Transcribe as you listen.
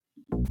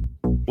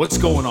What's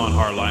going on,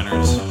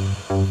 Hardliners?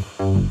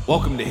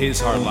 Welcome to His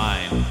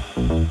Hardline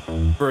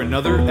for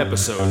another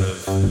episode of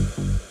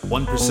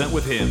 1%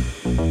 with Him.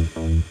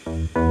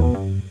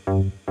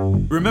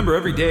 Remember,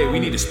 every day we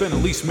need to spend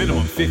at least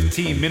minimum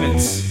 15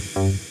 minutes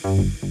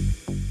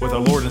with our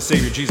Lord and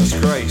Savior Jesus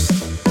Christ.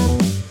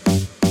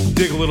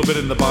 Dig a little bit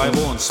in the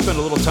Bible and spend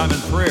a little time in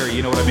prayer,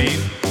 you know what I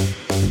mean?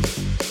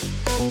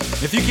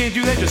 If you can't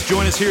do that, just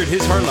join us here at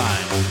His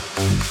Hardline.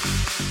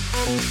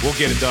 We'll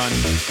get it done.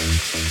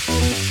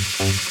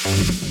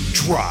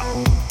 Drop.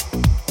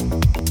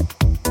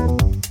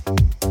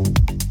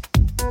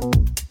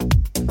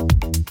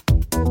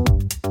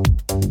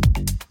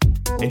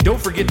 And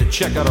don't forget to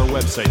check out our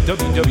website,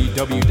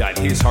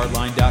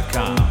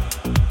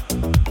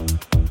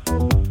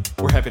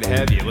 www.hishardline.com. We're happy to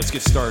have you. Let's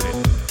get started.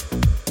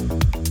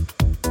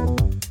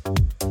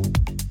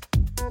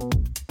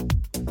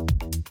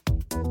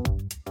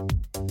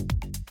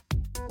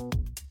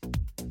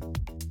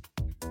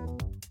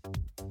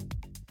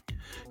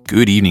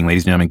 Good evening,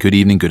 ladies and gentlemen. Good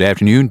evening, good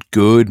afternoon,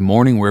 good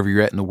morning, wherever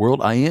you're at in the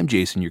world. I am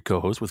Jason, your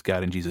co-host with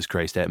God and Jesus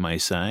Christ at my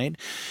side.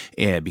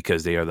 And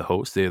because they are the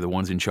hosts, they're the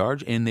ones in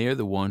charge, and they're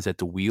the ones at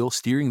the wheel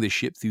steering the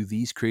ship through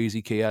these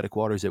crazy, chaotic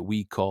waters that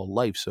we call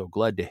life. So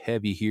glad to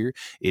have you here.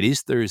 It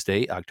is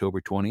Thursday,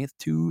 October 20th,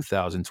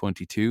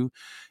 2022.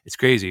 It's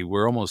crazy.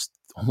 We're almost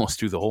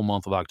through the whole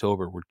month of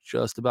October. We're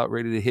just about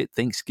ready to hit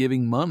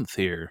Thanksgiving month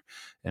here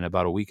in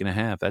about a week and a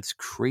half. That's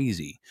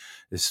crazy.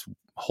 This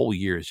whole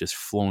year has just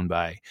flown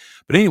by.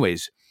 But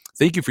anyways,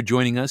 thank you for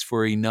joining us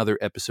for another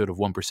episode of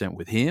 1%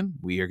 with Him.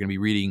 We are going to be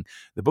reading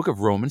the book of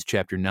Romans,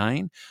 chapter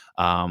 9.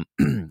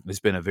 It's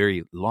been a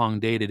very long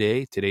day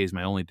today. Today is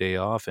my only day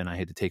off, and I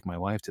had to take my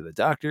wife to the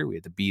doctor. We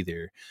had to be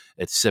there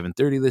at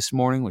 7:30 this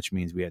morning, which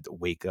means we had to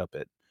wake up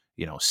at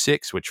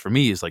 6, which for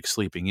me is like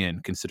sleeping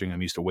in, considering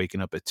I'm used to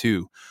waking up at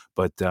 2.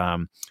 But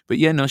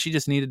yeah, no, she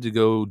just needed to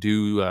go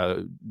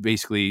do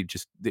basically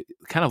just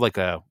kind of like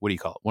what do you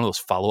call it? One of those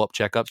follow-up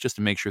checkups, just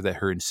to make sure that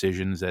her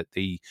incisions that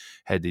they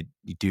had to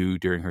do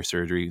during her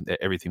surgery, that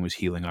everything was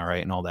healing all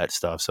right and all that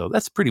stuff. So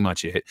that's pretty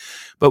much it.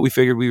 But we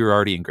figured we were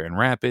already in Grand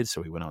Rapids,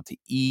 so we went out to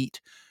eat.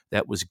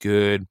 That was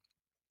good.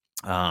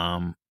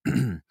 What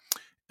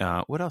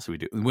else did we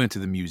do? We went to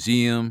the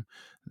museum.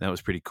 That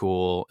was pretty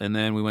cool. And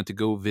then we went to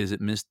go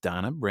visit Miss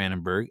Donna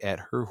Brandenburg at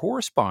her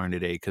horse barn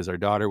today because our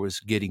daughter was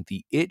getting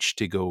the itch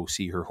to go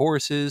see her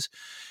horses.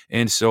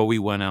 And so we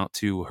went out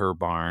to her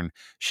barn.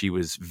 She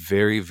was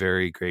very,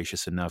 very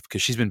gracious enough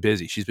because she's been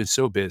busy. She's been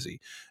so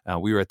busy.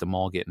 We were at the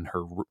mall getting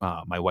her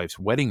my wife's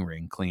wedding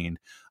ring cleaned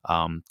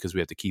because we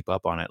have to keep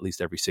up on it at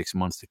least every 6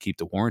 months to keep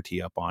the warranty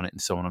up on it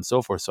and so on and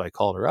so forth. So I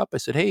called her up. I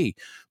said, hey,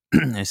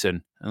 I said,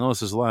 I know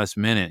this is last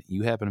minute.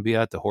 You happen to be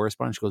at the horse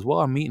barn? She goes,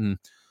 well, I'm meeting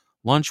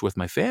lunch with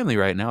my family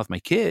right now with my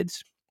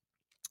kids.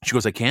 She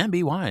goes, I can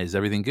be. Why? Is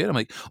everything good? I'm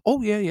like,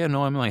 oh, yeah.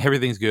 No, I'm like,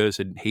 everything's good. I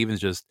said, Haven's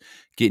just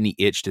getting the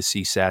itch to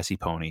see Sassy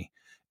Pony.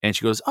 And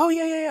she goes, oh,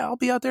 yeah. I'll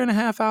be out there in a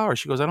half hour.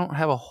 She goes, I don't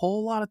have a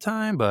whole lot of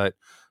time, but,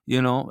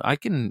 I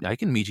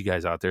can meet you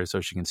guys out there so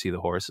she can see the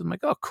horses. I'm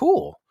like, oh,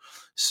 cool.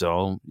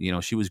 So,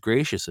 she was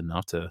gracious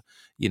enough to,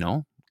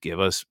 give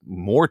us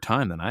more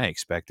time than I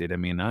expected. I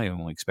mean, I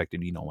only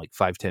expected, like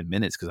 5-10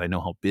 minutes because I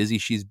know how busy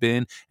she's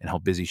been and how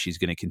busy she's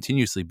going to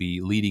continuously be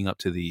leading up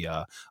to the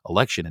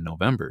election in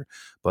November.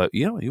 But,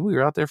 we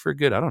were out there for a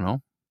good, I don't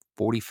know,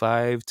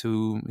 45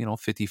 to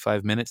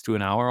 55 minutes to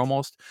an hour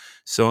almost.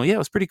 So yeah, it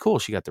was pretty cool.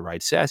 She got to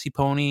ride Sassy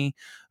Pony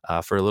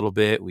for a little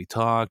bit. We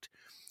talked,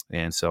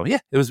 and so yeah,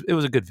 it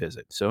was a good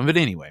visit. So, but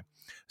anyway,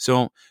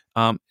 so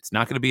it's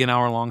not going to be an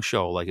hour-long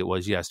show like it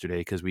was yesterday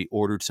because we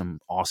ordered some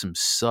awesome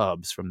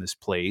subs from this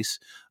place.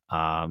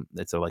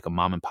 It's like a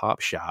mom and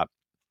pop shop.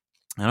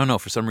 I don't know,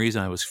 for some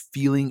reason I was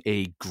feeling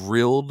a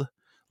grilled,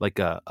 like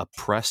a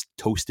pressed,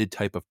 toasted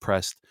type of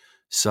pressed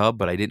sub,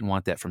 but I didn't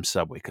want that from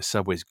Subway because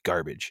Subway's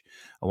garbage.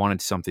 I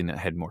wanted something that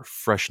had more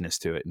freshness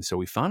to it. And so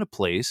we found a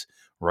place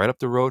right up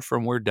the road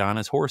from where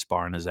Donna's horse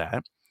barn is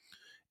at.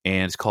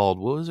 And it's called,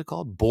 what was it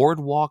called?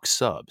 Boardwalk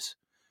Subs.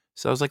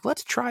 So I was like,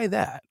 let's try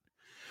that.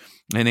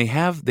 And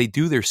they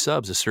do their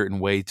subs a certain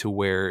way to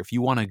where if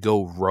you want to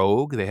go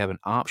rogue, they have an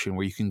option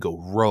where you can go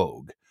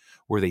rogue,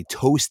 where they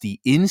toast the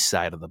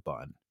inside of the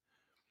bun.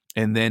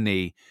 And then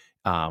they,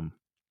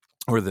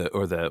 or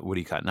the what do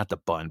you call it? Not the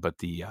bun, but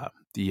I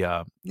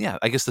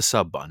guess the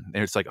sub bun.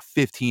 And it's like a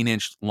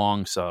 15-inch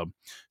long sub.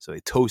 So they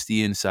toast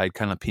the inside,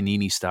 kind of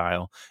panini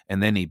style,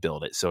 and then they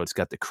build it. So it's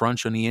got the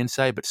crunch on the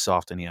inside, but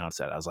soft on the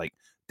outside. I was like,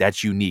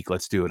 that's unique.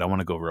 Let's do it. I want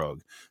to go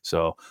rogue.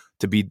 So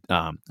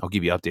I'll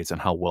give you updates on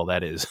how well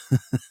that is.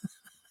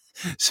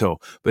 So,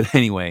 but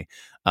anyway,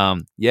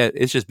 yeah,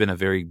 it's just been a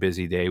very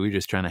busy day. We're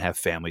just trying to have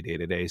family day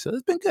today. So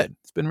it's been good.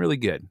 It's been really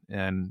good.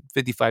 And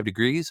 55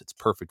 degrees. It's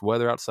perfect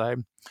weather outside.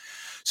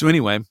 So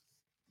anyway,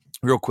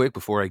 real quick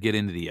before I get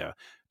into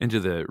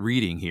the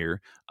reading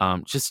here,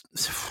 just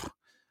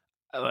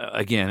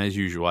again, as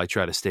usual, I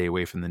try to stay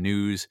away from the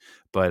news,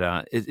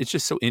 but it's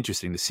just so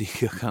interesting to see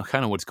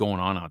kind of what's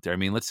going on out there. I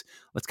mean, let's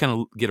kind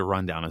of get a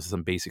rundown of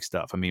some basic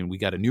stuff. I mean, we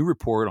got a new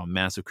report on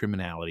massive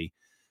criminality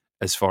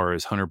as far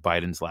as Hunter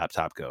Biden's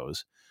laptop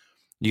goes.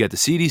 You got the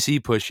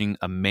CDC pushing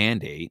a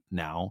mandate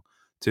now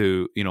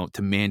to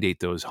mandate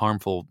those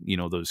harmful,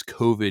 those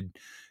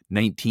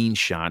COVID-19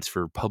 shots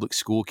for public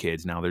school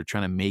kids. Now they're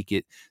trying to make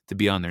it to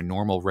be on their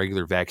normal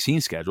regular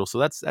vaccine schedule. So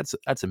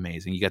that's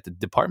amazing. You got the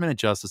Department of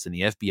Justice and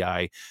the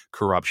FBI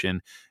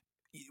corruption,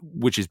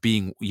 which is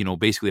being,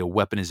 basically a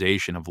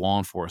weaponization of law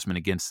enforcement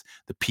against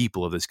the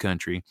people of this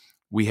country.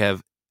 We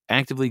have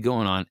actively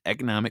going on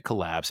economic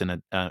collapse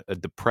and a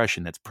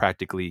depression that's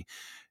practically,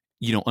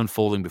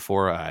 unfolding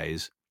before our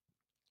eyes.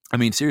 I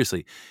mean,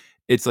 seriously,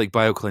 it's like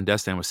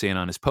BioClandestine was saying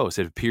on his post.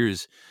 It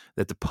appears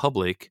that the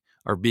public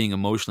are being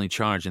emotionally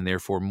charged and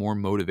therefore more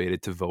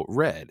motivated to vote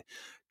red.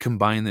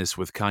 Combine this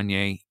with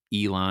Kanye,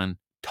 Elon,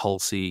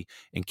 Tulsi,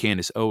 and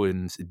Candace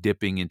Owens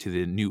dipping into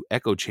the new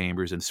echo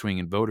chambers and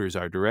swinging voters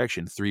our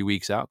direction. 3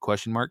 weeks out,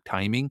 question mark,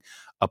 timing,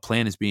 a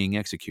plan is being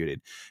executed.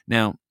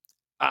 Now,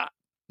 uh,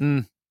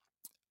 mm,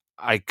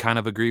 I kind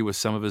of agree with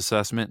some of his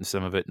assessment and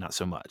some of it not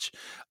so much.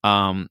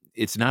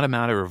 It's not a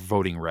matter of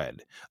voting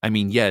red. I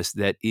mean, yes,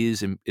 it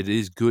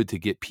is good to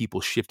get people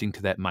shifting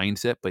to that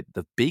mindset, but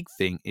the big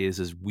thing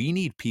is we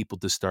need people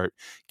to start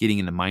getting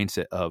in the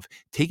mindset of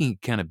taking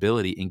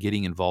accountability and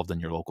getting involved on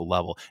your local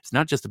level. It's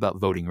not just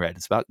about voting red.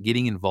 It's about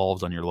getting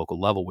involved on your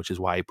local level, which is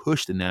why I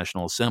pushed the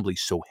National Assembly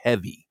so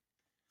heavy.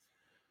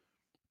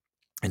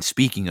 And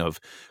speaking of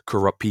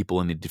corrupt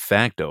people in the de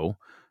facto,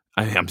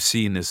 I'm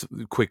seeing this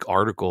quick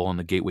article on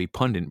the Gateway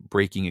Pundit,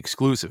 breaking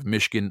exclusive.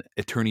 Michigan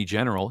Attorney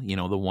General,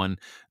 the one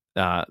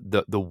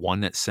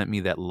that sent me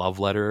that love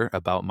letter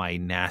about my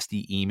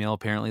nasty email,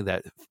 apparently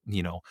that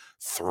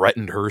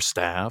threatened her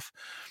staff.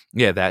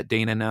 Yeah, that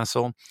Dana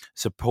Nessel,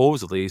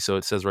 supposedly. So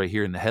it says right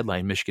here in the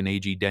headline, Michigan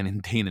AG Dana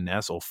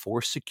Nessel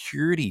forced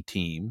security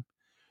team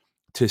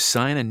to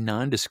sign a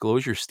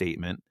non-disclosure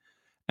statement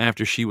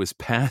after she was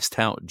passed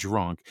out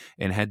drunk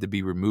and had to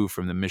be removed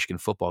from the Michigan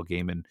football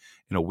game in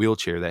a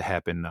wheelchair. That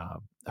happened,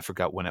 I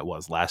forgot when it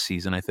was, last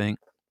season, I think.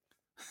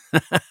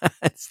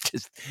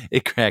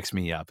 It cracks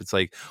me up. It's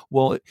like,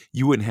 well,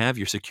 you wouldn't have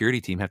your security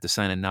team have to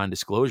sign a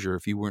non-disclosure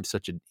if you weren't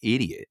such an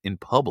idiot in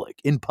public.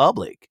 In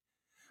public.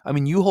 I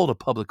mean, you hold a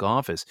public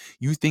office.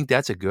 You think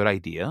that's a good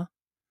idea?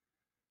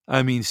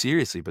 I mean,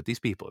 seriously, but these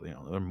people,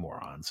 they're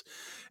morons.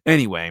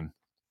 Anyway,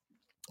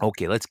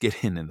 okay, let's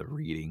get into the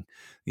reading.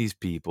 These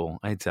people,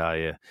 I tell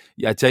you.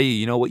 Yeah, I tell you,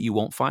 you know what you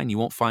won't find? You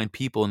won't find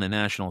people in the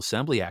National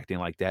Assembly acting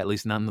like that, at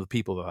least none of the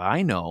people that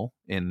I know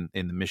in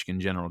the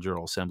Michigan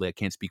General Assembly. I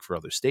can't speak for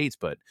other states,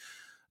 but,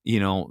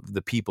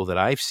 the people that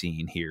I've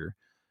seen here,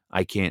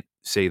 I can't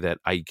say that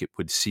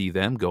would see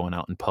them going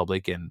out in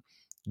public and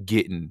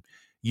getting,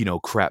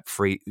 crap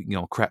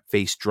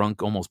face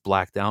drunk, almost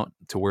blacked out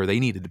to where they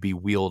needed to be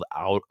wheeled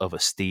out of a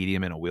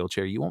stadium in a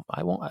wheelchair.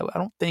 I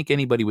don't think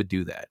anybody would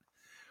do that.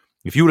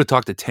 If you would have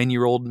talked to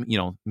 10-year-old,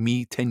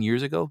 me 10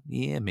 years ago,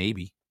 yeah,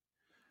 maybe.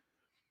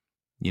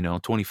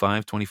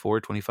 25, 24,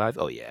 25.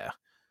 Oh, yeah.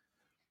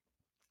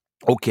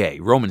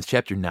 Okay, Romans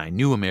chapter 9,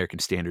 New American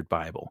Standard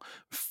Bible.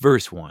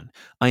 Verse 1,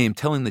 I am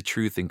telling the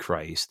truth in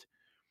Christ.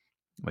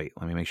 Wait,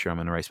 let me make sure I'm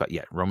in the right spot.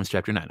 Yeah, Romans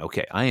chapter 9.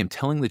 Okay, I am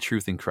telling the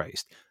truth in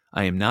Christ.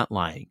 I am not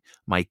lying.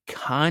 My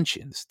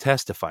conscience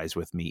testifies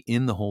with me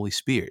in the Holy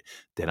Spirit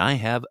that I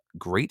have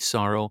great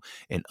sorrow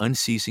and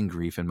unceasing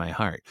grief in my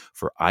heart.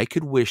 For I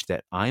could wish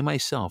that I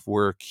myself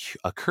were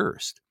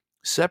accursed,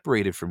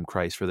 separated from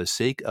Christ for the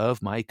sake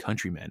of my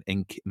countrymen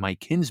and my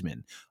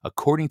kinsmen,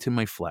 according to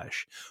my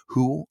flesh,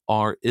 who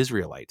are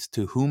Israelites,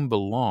 to whom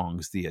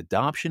belongs the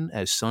adoption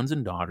as sons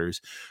and daughters,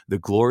 the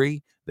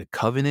glory, the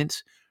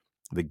covenants,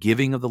 the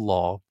giving of the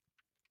law,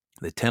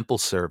 the temple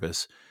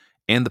service,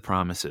 and the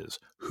promises,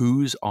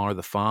 whose are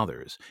the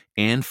fathers,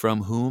 and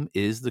from whom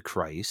is the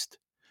Christ,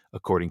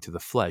 according to the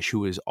flesh,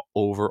 who is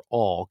over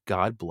all,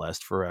 God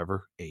blessed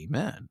forever.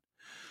 Amen.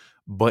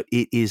 But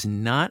it is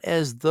not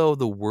as though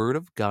the word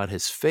of God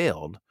has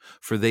failed,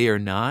 for they are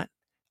not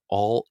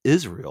all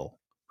Israel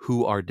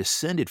who are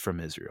descended from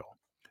Israel,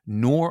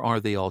 nor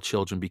are they all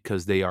children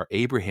because they are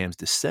Abraham's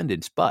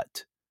descendants,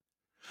 but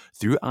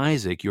through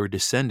Isaac your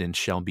descendants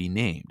shall be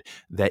named.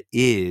 That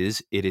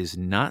is, it is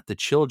not the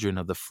children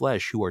of the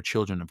flesh who are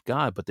children of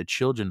God, but the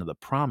children of the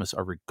promise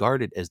are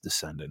regarded as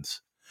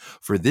descendants.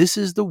 For this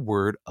is the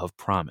word of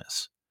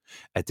promise.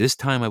 At this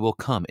time I will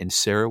come, and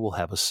Sarah will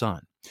have a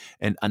son.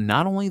 And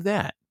not only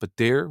that, but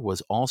there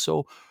was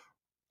also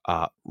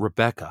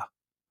Rebekah,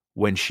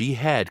 when she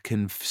had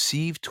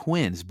conceived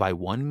twins by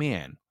one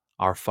man,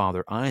 our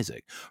father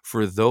Isaac.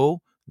 For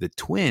though the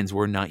twins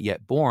were not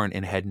yet born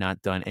and had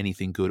not done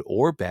anything good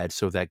or bad,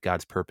 so that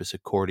God's purpose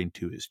according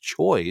to his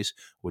choice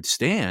would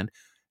stand,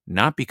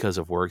 not because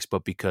of works,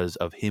 but because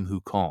of him who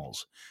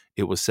calls.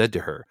 It was said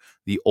to her,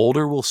 the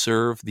older will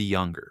serve the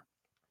younger.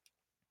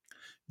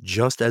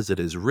 Just as it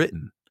is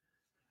written,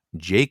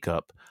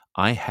 Jacob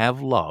I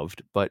have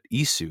loved, but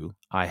Esau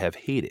I have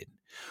hated.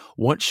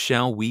 What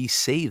shall we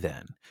say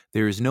then?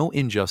 There is no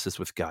injustice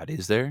with God,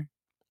 is there?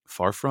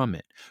 Far from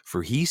it.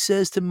 For he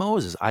says to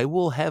Moses, I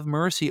will have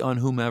mercy on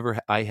whomever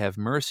I have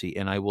mercy,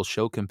 and I will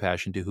show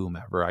compassion to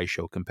whomever I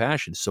show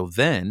compassion. So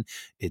then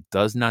it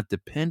does not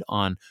depend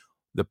on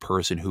the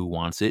person who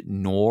wants it,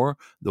 nor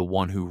the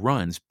one who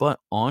runs, but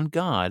on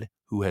God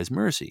who has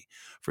mercy.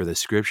 For the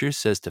scripture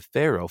says to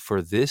Pharaoh,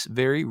 for this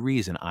very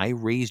reason I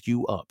raised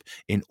you up,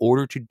 in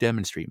order to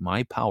demonstrate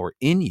my power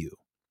in you,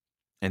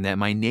 and that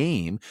my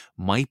name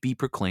might be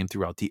proclaimed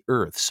throughout the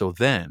earth. So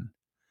then,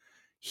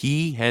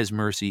 he has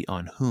mercy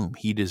on whom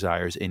he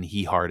desires, and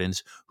he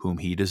hardens whom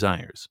he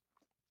desires.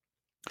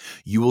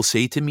 You will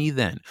say to me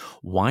then,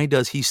 why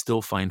does he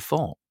still find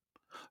fault?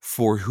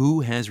 For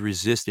who has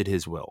resisted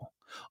his will?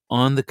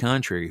 On the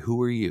contrary,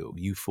 who are you,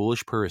 you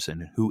foolish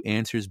person, who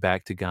answers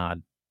back to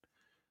God?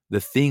 The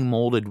thing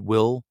molded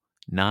will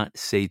not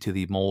say to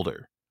the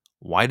molder,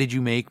 why did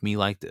you make me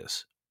like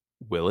this?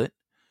 Will it?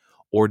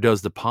 Or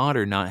does the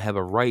potter not have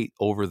a right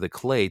over the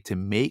clay to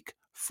make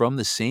from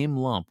the same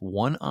lump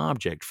one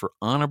object for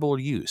honorable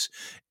use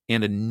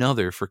and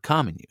another for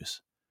common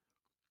use?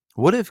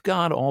 What if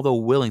God, although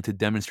willing to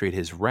demonstrate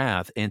his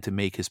wrath and to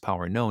make his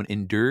power known,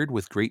 endured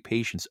with great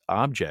patience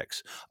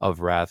objects of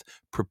wrath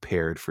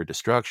prepared for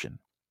destruction?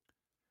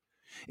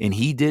 And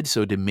he did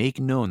so to make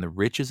known the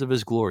riches of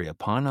his glory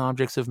upon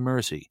objects of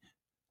mercy,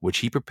 which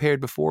he prepared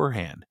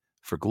beforehand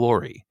for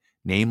glory,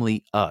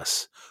 namely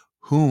us,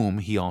 whom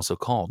he also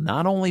called,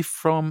 not only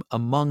from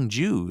among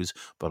Jews,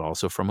 but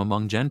also from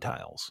among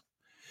Gentiles.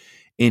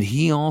 And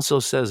he also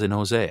says in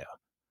Hosea,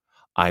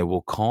 I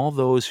will call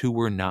those who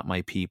were not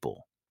my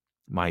people,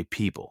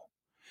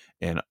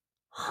 and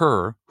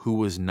her who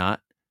was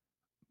not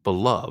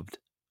beloved,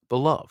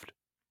 beloved.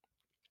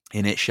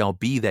 And it shall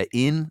be that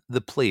in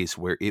the place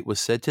where it was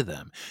said to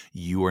them,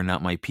 you are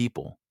not my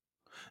people,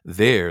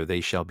 there they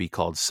shall be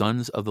called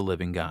sons of the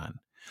living God.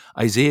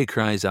 Isaiah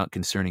cries out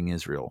concerning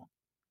Israel,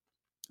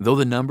 though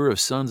the number of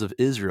sons of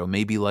Israel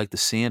may be like the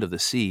sand of the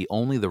sea,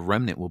 only the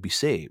remnant will be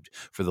saved,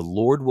 for the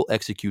Lord will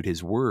execute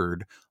his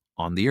word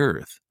on the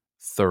earth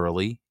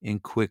thoroughly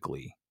and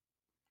quickly.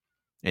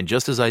 And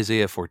just as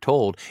Isaiah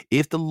foretold,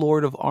 if the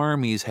Lord of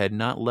armies had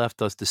not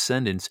left us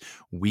descendants,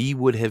 we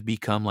would have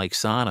become like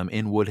Sodom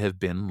and would have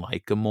been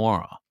like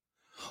Gomorrah.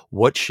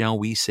 What shall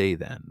we say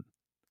then?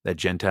 That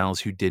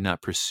Gentiles who did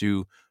not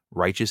pursue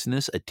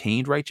righteousness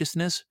attained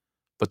righteousness,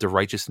 but the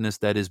righteousness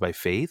that is by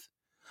faith?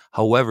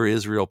 However,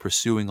 Israel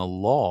pursuing a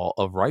law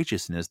of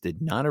righteousness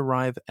did not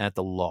arrive at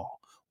the law.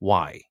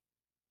 Why?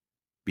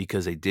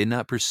 Because they did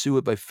not pursue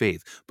it by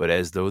faith, but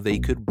as though they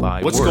could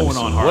buy What's works. going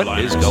on, Hardliners? What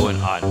is going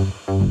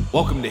on?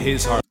 Welcome to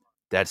his Hard.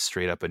 That's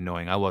straight up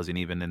annoying. I wasn't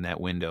even in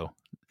that window.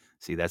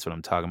 See, that's what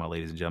I'm talking about,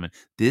 ladies and gentlemen.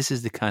 This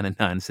is the kind of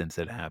nonsense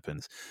that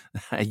happens.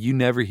 You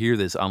never hear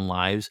this on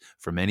lives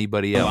from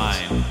anybody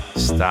else. Line.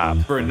 Stop.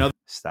 For another.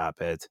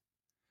 Stop it.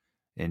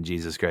 In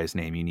Jesus Christ's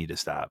name, you need to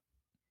stop.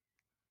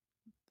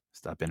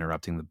 Stop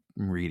interrupting the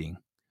reading.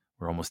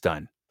 We're almost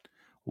done.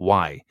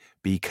 Why?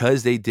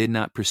 Because they did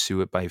not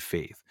pursue it by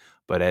faith,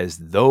 but as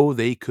though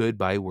they could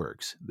by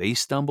works. They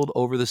stumbled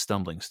over the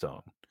stumbling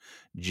stone.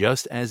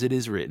 Just as it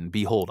is written,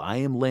 behold, I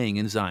am laying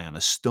in Zion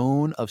a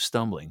stone of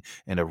stumbling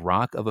and a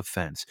rock of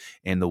offense,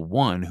 and the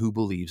one who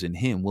believes in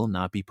him will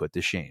not be put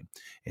to shame.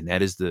 And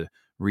that is the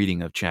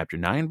reading of chapter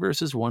 9,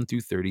 verses 1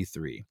 through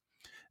 33.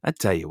 I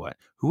tell you what,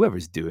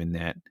 whoever's doing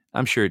that,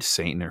 I'm sure it's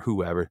Satan or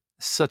whoever,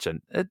 such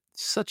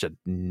a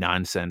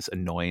nonsense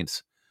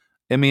annoyance.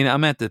 I mean,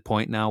 I'm at the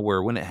point now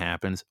where when it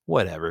happens,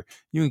 whatever,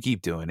 you can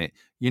keep doing it.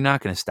 You're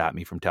not going to stop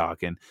me from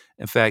talking.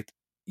 In fact,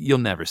 you'll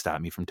never stop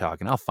me from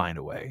talking. I'll find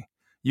a way.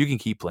 You can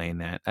keep playing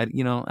that.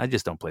 I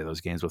just don't play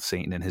those games with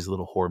Satan and his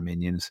little whore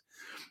minions.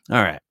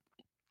 All right.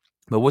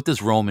 But what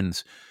does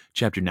Romans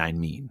chapter 9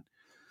 mean?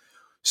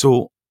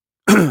 So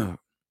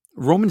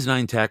Romans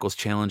 9 tackles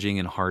challenging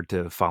and hard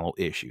to follow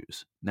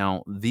issues.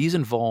 Now, these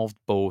involved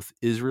both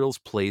Israel's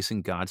place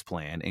in God's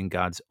plan and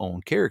God's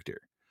own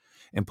character.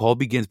 And Paul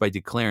begins by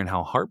declaring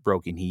how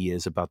heartbroken he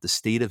is about the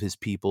state of his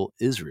people,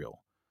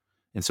 Israel.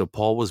 And so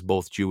Paul was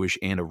both Jewish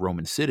and a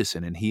Roman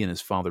citizen, and he and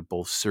his father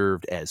both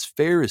served as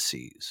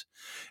Pharisees.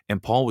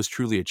 And Paul was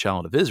truly a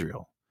child of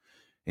Israel.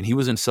 And he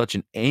was in such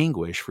an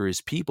anguish for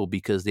his people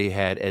because they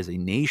had, as a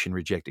nation,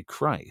 rejected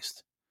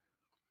Christ.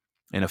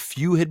 And a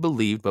few had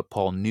believed, but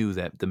Paul knew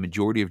that the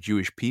majority of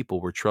Jewish people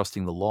were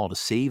trusting the law to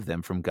save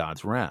them from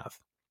God's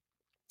wrath.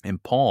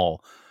 And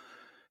Paul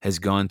has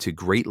gone to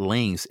great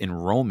lengths in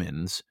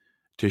Romans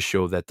to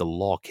show that the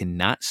law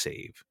cannot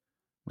save.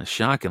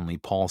 Shockingly,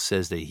 Paul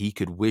says that he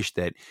could wish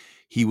that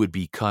he would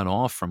be cut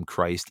off from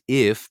Christ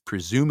if,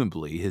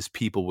 presumably, his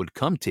people would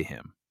come to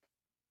him.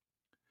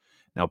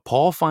 Now,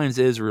 Paul finds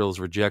Israel's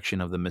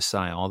rejection of the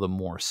Messiah all the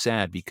more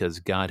sad because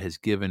God has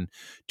given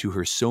to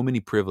her so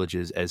many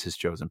privileges as his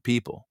chosen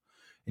people.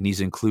 And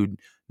these include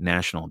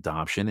national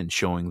adoption and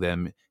showing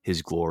them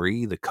his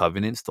glory, the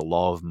covenants, the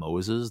law of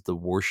Moses, the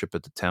worship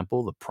at the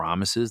temple, the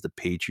promises, the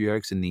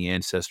patriarchs, and the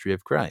ancestry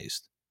of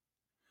Christ.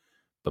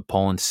 But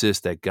Paul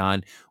insists that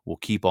God will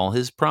keep all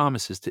his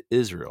promises to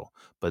Israel,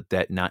 but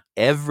that not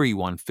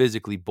everyone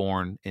physically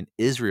born an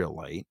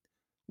Israelite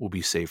will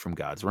be saved from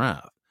God's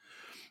wrath.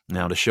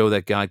 Now, to show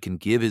that God can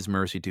give his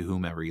mercy to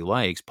whomever he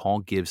likes, Paul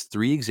gives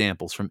 3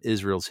 examples from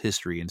Israel's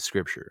history in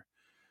Scripture.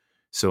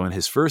 So in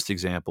his first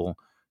example,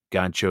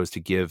 God chose to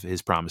give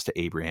his promise to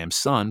Abraham's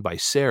son by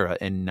Sarah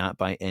and not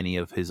by any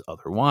of his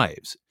other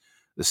wives.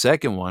 The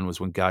second one was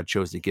when God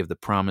chose to give the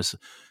promise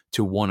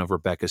to one of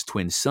Rebekah's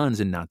twin sons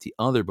and not the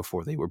other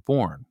before they were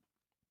born.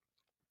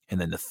 And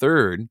then the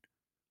third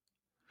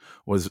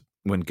was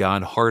when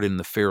God hardened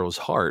the Pharaoh's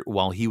heart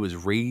while he was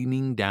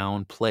raining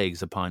down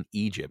plagues upon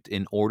Egypt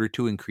in order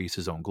to increase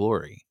his own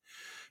glory.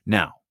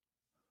 Now,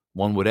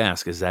 one would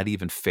ask, is that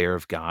even fair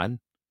of God?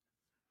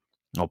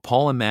 Well,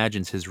 Paul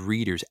imagines his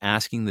readers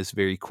asking this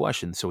very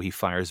question, so he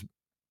fires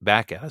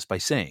back at us by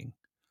saying,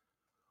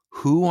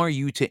 "Who are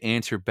you to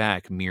answer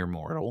back, mere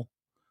mortal?"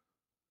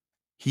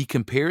 He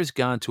compares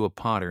God to a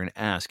potter and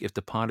asks if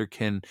the potter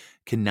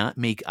cannot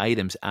make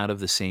items out of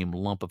the same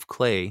lump of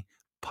clay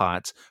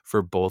pots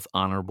for both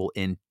honorable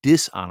and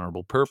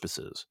dishonorable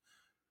purposes.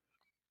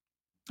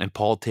 And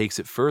Paul takes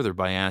it further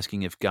by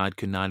asking if God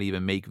could not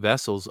even make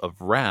vessels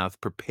of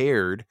wrath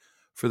prepared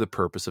for the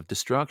purpose of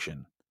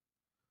destruction.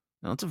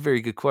 Now, that's a very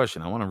good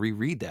question. I want to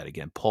reread that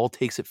again. Paul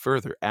takes it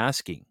further,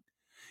 asking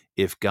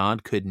if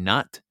God could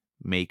not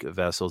make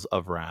vessels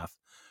of wrath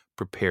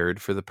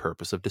prepared for the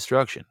purpose of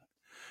destruction.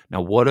 Now,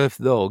 what if,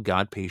 though,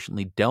 God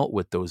patiently dealt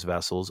with those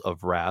vessels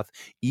of wrath,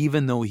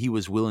 even though he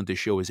was willing to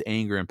show his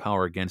anger and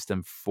power against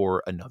them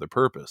for another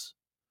purpose?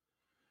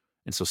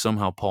 And so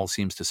somehow Paul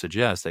seems to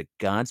suggest that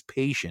God's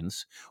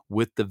patience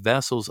with the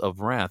vessels of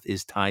wrath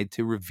is tied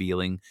to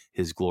revealing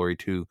his glory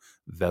to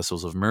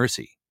vessels of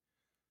mercy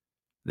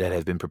that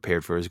have been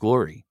prepared for his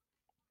glory.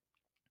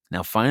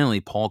 Now, finally,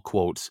 Paul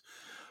quotes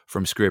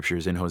from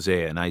scriptures in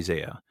Hosea and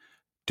Isaiah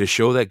to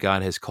show that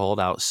God has called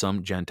out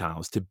some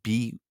Gentiles to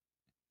be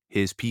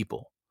his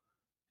people,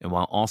 and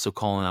while also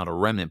calling out a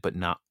remnant, but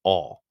not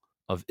all,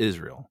 of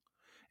Israel.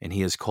 And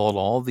he has called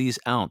all these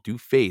out through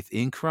faith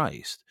in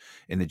Christ.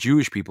 And the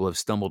Jewish people have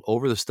stumbled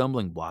over the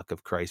stumbling block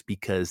of Christ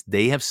because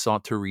they have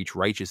sought to reach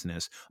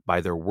righteousness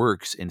by their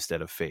works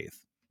instead of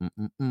faith.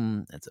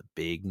 That's a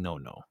big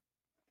no-no.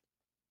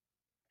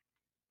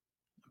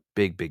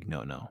 Big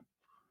no-no.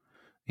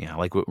 Yeah,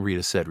 like what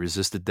Rita said,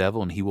 resist the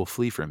devil and he will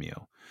flee from you.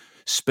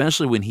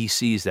 Especially when he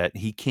sees that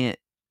he can't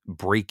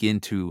break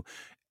into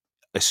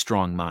a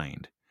strong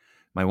mind.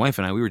 My wife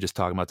and I, we were just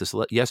talking about this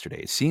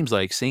yesterday. It seems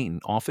like Satan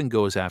often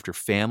goes after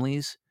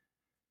families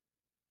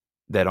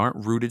that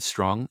aren't rooted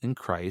strong in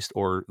Christ,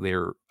 or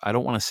they're, I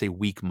don't want to say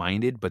weak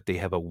minded, but they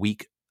have a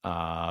weak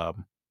armor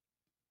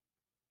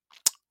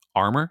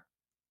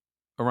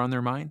around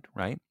their mind,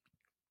 right?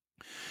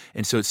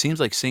 And so it seems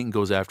like Satan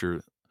goes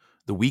after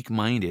the weak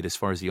minded as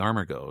far as the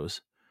armor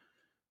goes,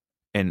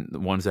 and the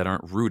ones that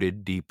aren't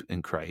rooted deep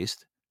in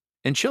Christ,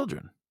 and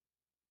children.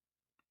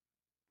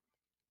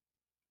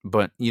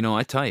 But,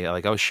 I tell you,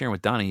 like I was sharing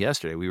with Donna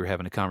yesterday, we were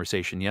having a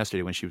conversation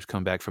yesterday when she was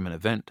coming back from an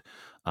event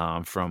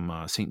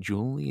from St.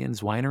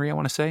 Julian's Winery, I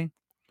want to say.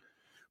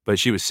 But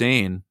she was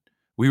saying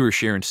we were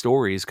sharing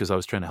stories because I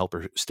was trying to help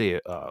her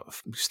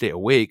stay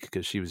awake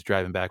because she was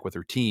driving back with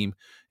her team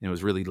and it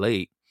was really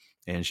late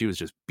and she was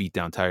just beat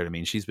down tired. I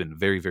mean, she's been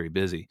very, very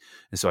busy.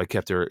 And so I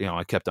kept her,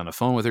 I kept on the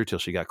phone with her till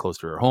she got close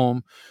to her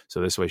home. So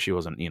this way she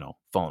wasn't,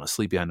 falling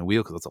asleep behind the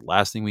wheel because that's the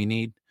last thing we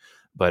need.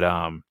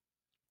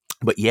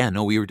 But yeah,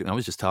 no, we were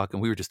just talking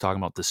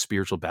about the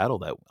spiritual battle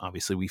that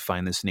obviously we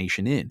find this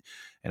nation in.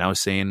 And I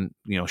was saying,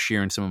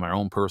 sharing some of my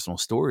own personal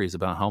stories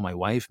about how my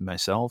wife,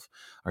 myself,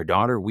 our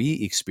daughter,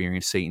 we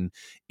experienced Satan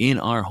in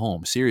our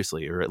home,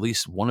 seriously, or at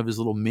least one of his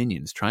little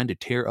minions trying to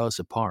tear us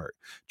apart,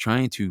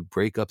 trying to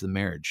break up the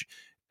marriage.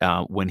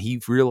 When he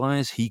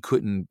realized he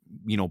couldn't,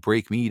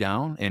 break me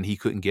down and he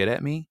couldn't get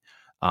at me,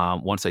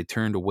 once I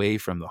turned away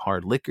from the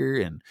hard liquor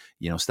and,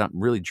 stopped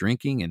really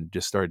drinking and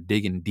just started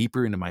digging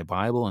deeper into my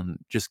Bible and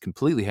just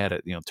completely had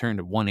it, turned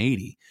to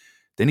 180.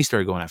 Then he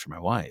started going after my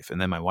wife. And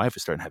then my wife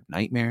was starting to have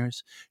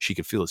nightmares. She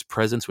could feel his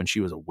presence when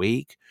she was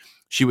awake.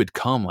 She would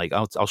come, like,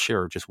 I'll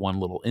share just one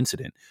little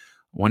incident.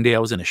 One day I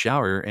was in a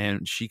shower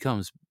and she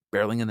comes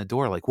barreling in the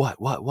door, like,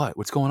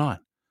 what's going on?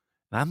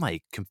 And I'm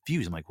like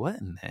confused. I'm like, what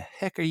in the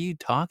heck are you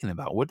talking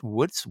about?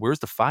 Where's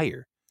the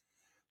fire?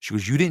 She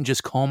goes, you didn't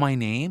just call my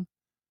name?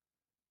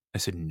 I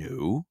said,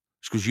 no.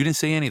 She goes, you didn't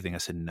say anything. I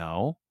said,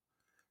 no.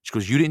 She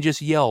goes, you didn't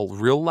just yell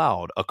real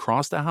loud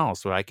across the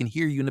house so I can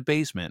hear you in the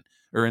basement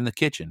or in the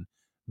kitchen.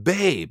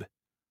 Babe.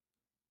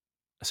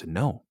 I said,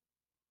 no.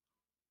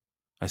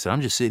 I said,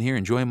 I'm just sitting here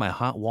enjoying my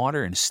hot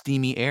water and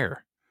steamy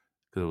air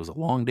because it was a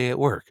long day at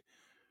work.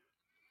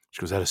 She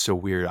goes, that is so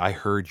weird. I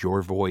heard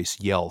your voice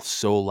yell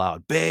so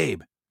loud.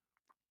 Babe.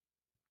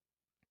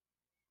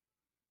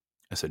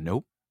 I said,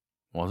 nope,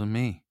 wasn't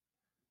me.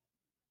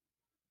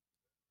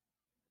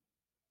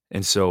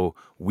 And so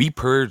we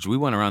purged, we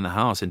went around the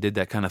house and did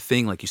that kind of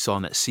thing like you saw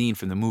in that scene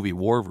from the movie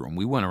War Room.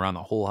 We went around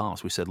the whole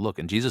house. We said, look,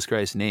 in Jesus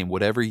Christ's name,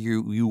 whatever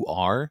you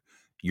are,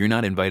 you're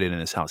not invited in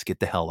this house. Get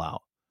the hell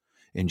out.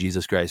 In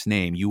Jesus Christ's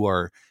name, you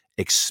are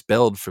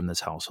expelled from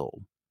this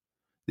household.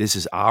 This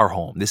is our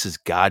home. This is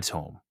God's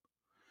home.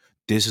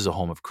 This is a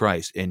home of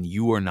Christ, and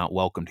you are not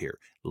welcomed here.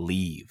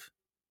 Leave.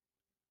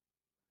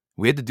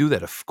 We had to do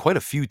that quite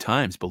a few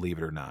times, believe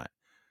it or not.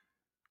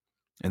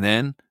 And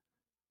then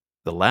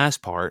the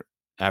last part,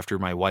 after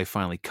my wife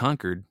finally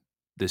conquered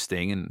this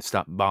thing and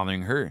stopped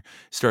bothering her.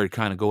 Started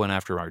kind of going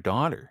after our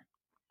daughter.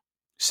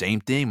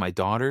 Same thing. My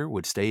daughter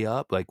would stay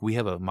up. Like, we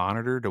have a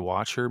monitor to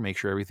watch her, make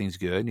sure everything's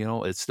good. You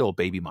know, it's still a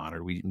baby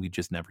monitor. We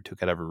just never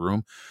took it out of her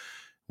room.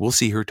 We'll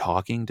see her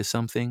talking to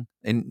something.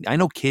 And I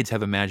know kids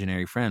have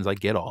imaginary friends. I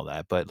get all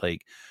that. But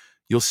like,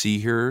 you'll see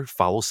her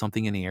follow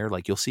something in the air.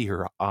 Like, you'll see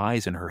her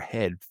eyes and her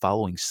head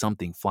following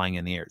something flying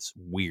in the air. It's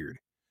weird.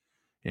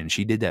 And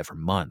she did that for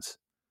months.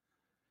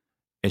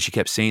 And she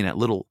kept saying that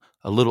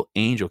a little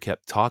angel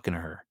kept talking to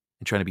her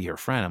and trying to be her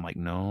friend. I'm like,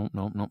 no,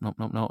 no, no, no,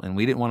 no, no. And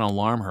we didn't want to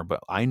alarm her, but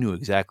I knew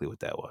exactly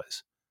what that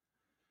was.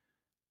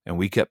 And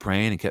we kept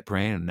praying and kept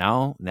praying. And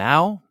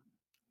now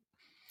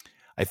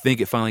I think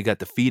it finally got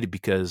defeated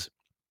because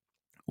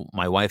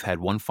my wife had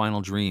one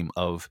final dream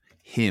of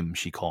him,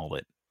 she called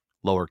it,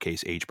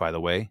 lowercase h, by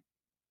the way.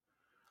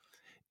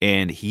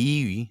 And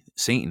he,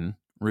 Satan,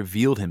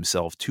 revealed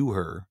himself to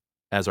her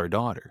as our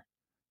daughter,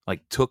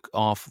 like took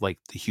off like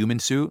the human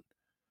suit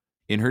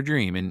in her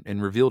dream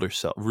and revealed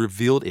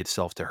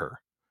itself to her.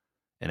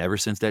 And ever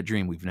since that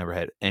dream, we've never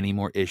had any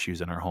more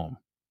issues in our home.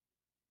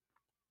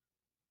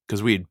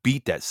 Because we had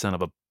beat that son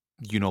of a,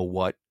 you know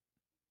what?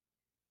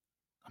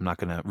 I'm not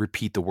going to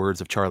repeat the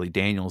words of Charlie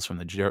Daniels from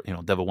the,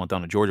 Devil Went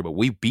Down to Georgia, but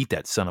we beat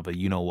that son of a,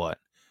 you know what?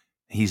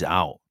 He's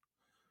out.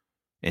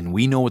 And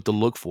we know what to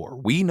look for.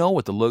 We know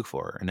what to look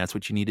for. And that's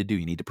what you need to do.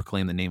 You need to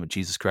proclaim the name of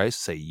Jesus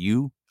Christ. Say,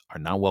 you are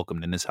not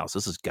welcomed in this house.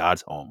 This is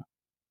God's home.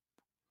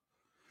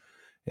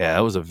 Yeah,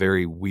 that was a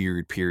very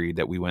weird period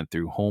that we went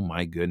through. Oh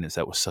my goodness,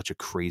 that was such a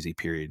crazy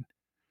period.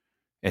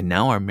 And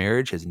now our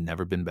marriage has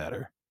never been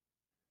better.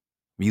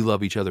 We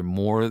love each other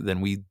more than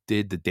we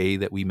did the day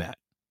that we met.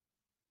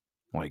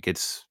 Like,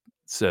 it's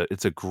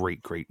a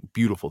great, great,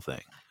 beautiful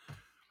thing.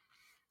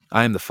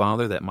 I am the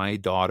father that my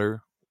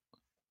daughter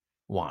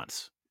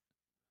wants.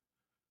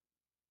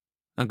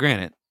 Now,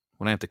 granted,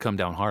 when I have to come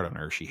down hard on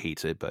her, she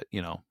hates it, but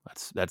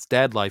that's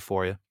dad life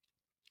for you.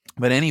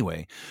 But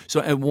anyway,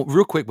 so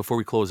real quick before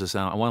we close this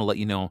out, I want to let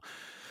you know,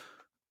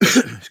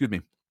 excuse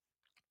me.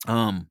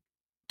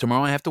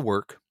 Tomorrow I have to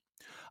work.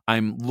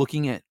 I'm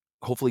looking at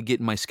hopefully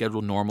getting my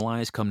schedule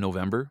normalized come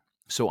November.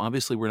 So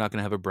obviously we're not going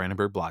to have a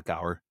Brandenburg block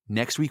hour.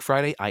 Next week,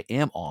 Friday, I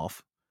am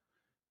off.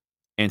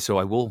 And so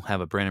I will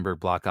have a Brandenburg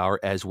block hour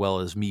as well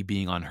as me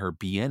being on her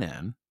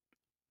BNN.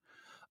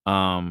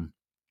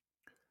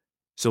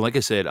 So like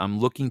I said, I'm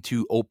looking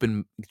to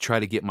try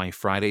to get my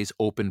Fridays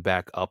open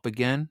back up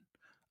again.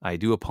 I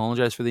do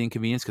apologize for the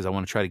inconvenience because I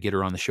want to try to get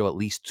her on the show at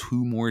least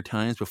 2 more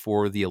times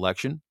before the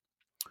election.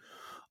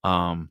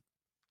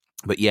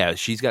 But yeah,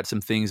 she's got some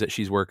things that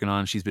she's working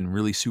on. She's been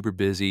really super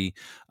busy.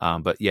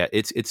 But yeah,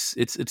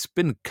 it's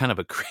been kind of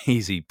a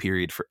crazy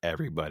period for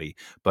everybody.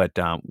 But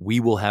we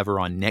will have her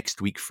on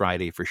next week,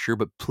 Friday for sure.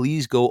 But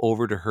please go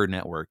over to her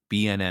network,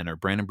 BNN or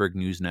Brandenburg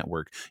News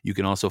Network. You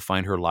can also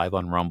find her live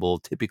on Rumble.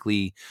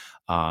 Typically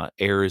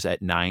airs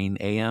at 9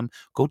 a.m.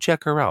 Go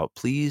check her out.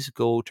 Please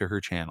go to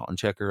her channel and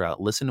check her out.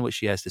 Listen to what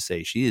she has to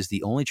say. She is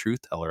the only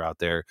truth teller out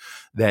there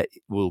that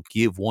will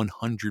give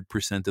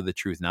 100% of the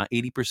truth, not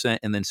 80%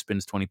 and then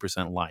spins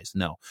 20% lies.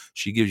 No,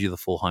 she gives you the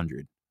full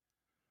 100.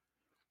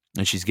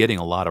 And she's getting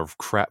a lot of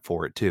crap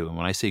for it too. And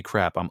when I say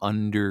crap, I'm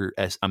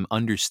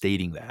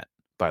understating that,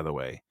 by the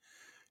way.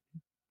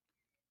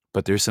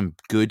 But there's some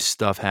good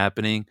stuff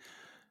happening.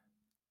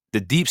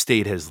 The deep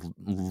state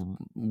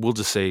we'll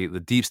just say the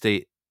deep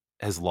state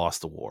has lost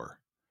the war.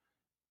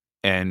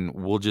 And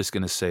we're just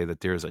going to say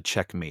that there's a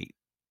checkmate.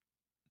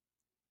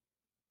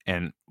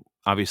 And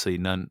obviously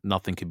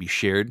nothing can be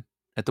shared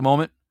at the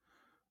moment,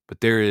 but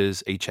there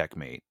is a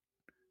checkmate.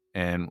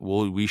 And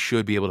we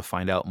should be able to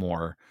find out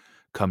more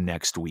come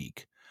next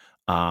week.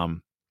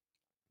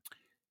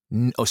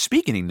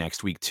 Speaking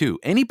next week too,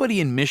 anybody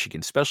in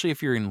Michigan, especially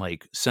if you're in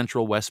like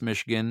central West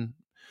Michigan,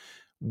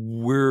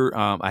 we're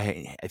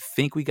I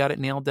think we got it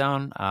nailed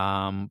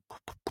down.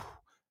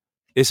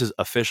 This is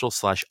official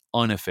 /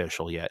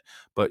 unofficial yet,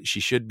 but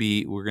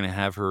we're going to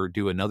have her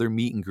do another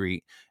meet and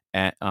greet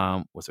at,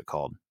 what's it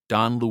called?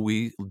 Don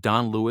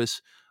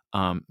Luis.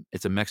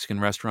 It's a Mexican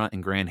restaurant in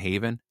Grand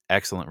Haven.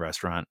 Excellent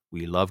restaurant.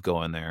 We love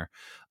going there.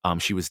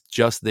 She was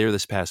just there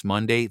this past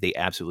Monday. They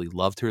absolutely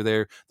loved her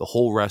there. The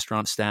whole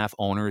restaurant staff,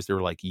 owners, they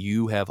were like,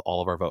 you have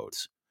all of our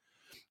votes.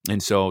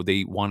 And so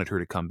they wanted her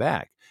to come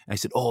back. And I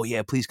said, oh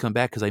yeah, please come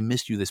back because I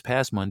missed you this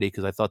past Monday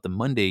because I thought the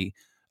Monday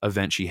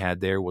event she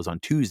had there was on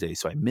Tuesday.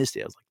 So I missed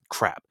it. I was like,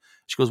 crap.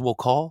 She goes, well,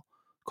 call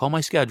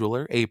my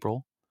scheduler,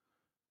 April,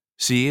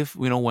 see if,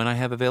 when I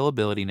have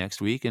availability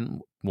next week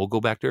and we'll go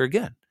back there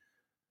again.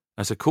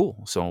 I said,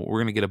 cool. So we're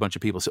going to get a bunch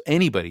of people. So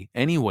anyone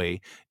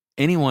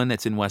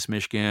that's in West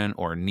Michigan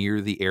or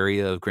near the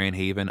area of Grand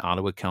Haven,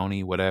 Ottawa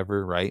County,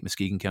 whatever, right?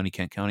 Muskegon County,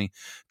 Kent County,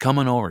 come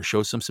on over,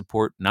 show some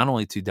support, not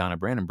only to Donna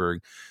Brandenburg,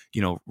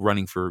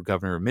 running for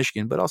governor of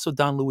Michigan, but also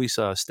Don Luis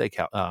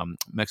Steakhouse,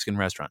 Mexican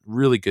restaurant.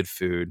 Really good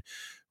food,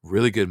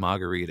 really good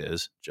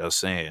margaritas, just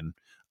saying.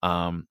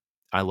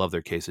 I love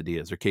their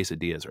quesadillas. Their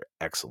quesadillas are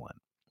excellent.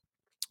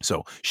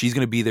 So she's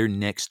going to be there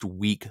next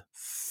week,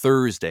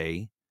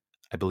 Thursday.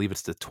 I believe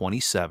it's the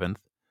 27th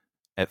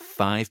at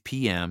 5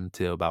 p.m.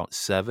 to about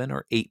 7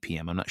 or 8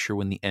 p.m. I'm not sure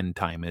when the end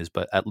time is,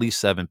 but at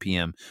least 7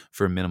 p.m.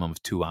 for a minimum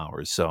of 2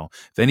 hours. So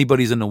if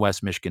anybody's in the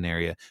West Michigan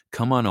area,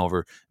 come on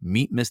over,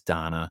 meet Miss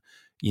Donna,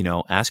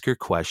 ask her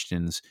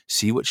questions,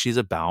 see what she's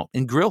about,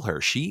 and grill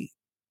her. She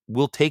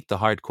will take the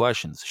hard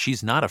questions.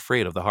 She's not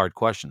afraid of the hard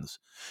questions.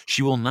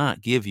 She will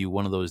not give you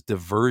one of those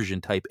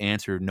diversion type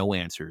no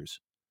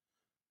answers.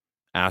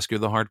 Ask her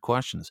the hard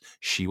questions.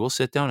 She will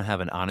sit down and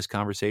have an honest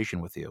conversation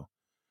with you.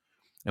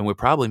 And we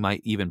probably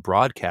might even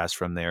broadcast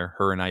from there,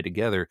 her and I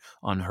together,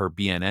 on her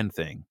BNN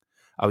thing.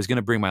 I was going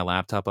to bring my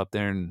laptop up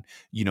there and,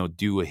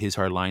 do a His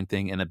Hard Line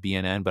thing and a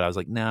BNN, but I was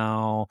like,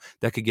 no,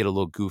 that could get a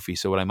little goofy.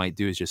 So what I might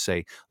do is just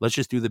say, let's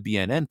just do the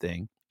BNN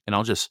thing, and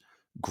I'll just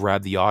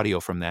grab the audio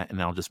from that,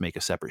 and I'll just make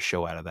a separate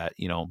show out of that,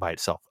 by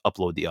itself,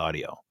 upload the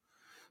audio.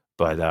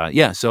 But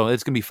yeah, so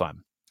it's going to be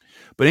fun.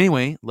 But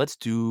anyway, let's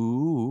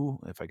do,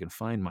 if I can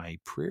find my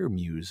prayer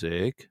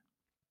music.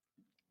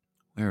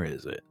 Where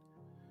is it?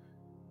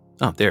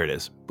 Oh, there it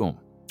is. Boom.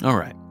 All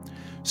right.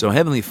 So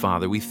Heavenly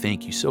Father, we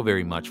thank you so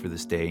very much for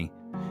this day.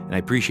 And I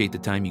appreciate the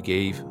time you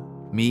gave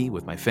me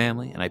with my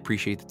family. And I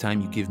appreciate the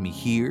time you give me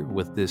here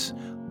with this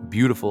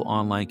beautiful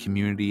online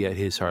community at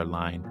His Hard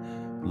Line.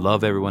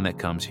 Love everyone that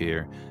comes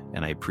here.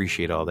 And I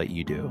appreciate all that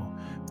you do.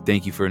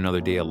 Thank you for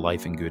another day of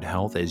life and good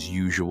health as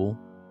usual,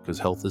 because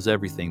health is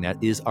everything. That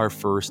is our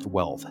first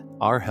wealth.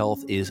 Our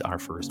health is our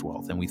first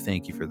wealth. And we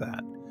thank you for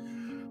that.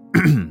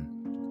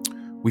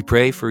 We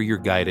pray for your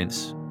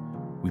guidance.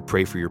 We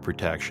pray for your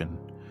protection,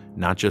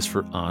 not just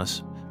for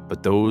us,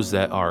 but those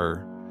that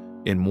are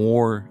in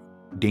more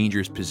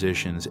dangerous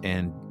positions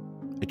and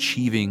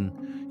achieving,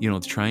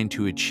 trying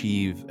to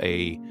achieve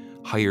a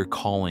higher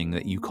calling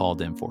that you called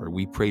them for.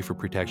 We pray for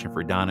protection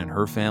for Donna and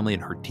her family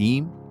and her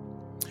team,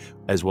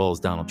 as well as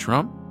Donald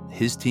Trump,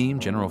 his team,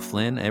 General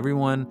Flynn,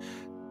 everyone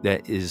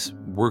that is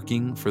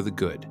working for the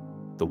good,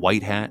 the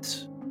white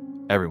hats,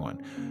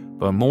 everyone.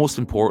 But most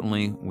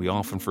importantly, we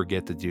often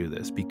forget to do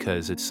this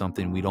because it's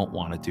something we don't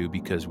want to do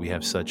because we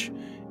have such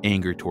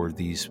anger toward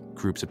these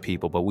groups of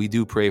people. But we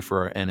do pray for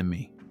our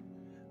enemy.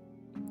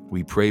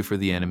 We pray for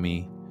the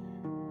enemy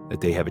that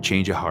they have a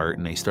change of heart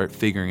and they start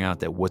figuring out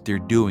that what they're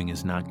doing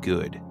is not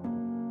good.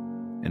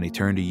 And they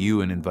turn to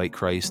you and invite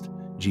Christ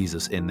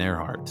Jesus in their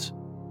hearts.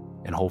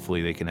 And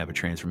hopefully they can have a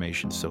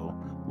transformation. So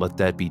let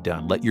that be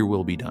done. Let your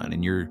will be done.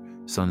 In your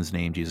Son's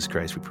name, Jesus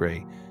Christ, we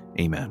pray.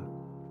 Amen.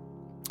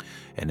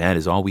 And that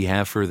is all we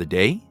have for the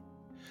day.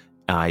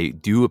 I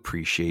do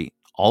appreciate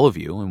all of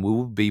you, and we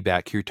will be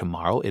back here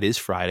tomorrow. It is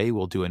Friday.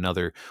 We'll do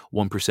another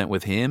 1%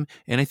 with him,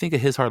 and I think a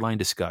His Hard Line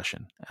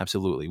discussion.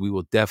 Absolutely. We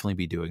will definitely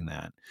be doing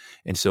that.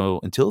 And so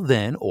until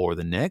then, or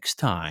the next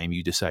time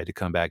you decide to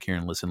come back here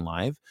and listen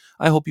live,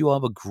 I hope you all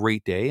have a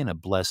great day and a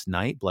blessed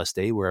night, blessed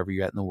day, wherever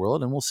you're at in the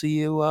world, and we'll see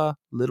you a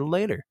little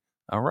later.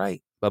 All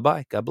right.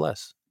 Bye-bye. God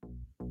bless.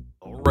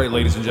 All right,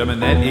 ladies and gentlemen,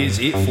 that is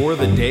it for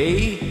the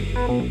day.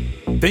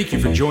 Thank you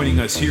for joining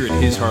us here at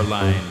His Hard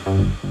Line.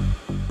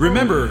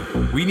 Remember,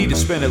 we need to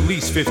spend at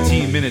least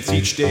 15 minutes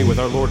each day with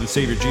our Lord and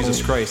Savior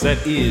Jesus Christ.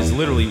 That is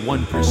literally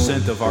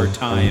 1% of our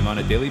time on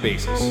a daily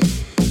basis.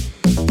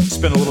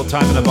 Spend a little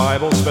time in the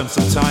Bible, spend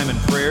some time in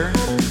prayer,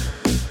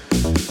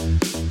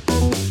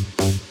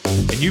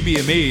 and you'd be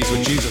amazed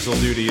what Jesus will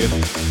do to you.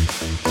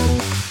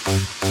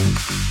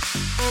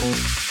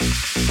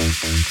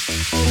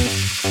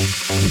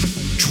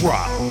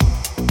 Drop.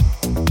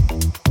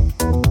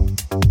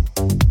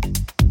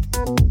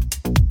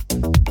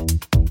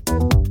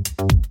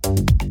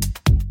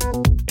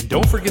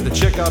 Don't forget to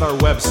check out our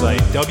website,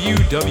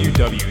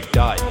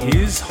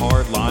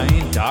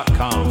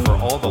 www.hishardline.com, for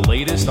all the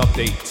latest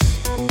updates.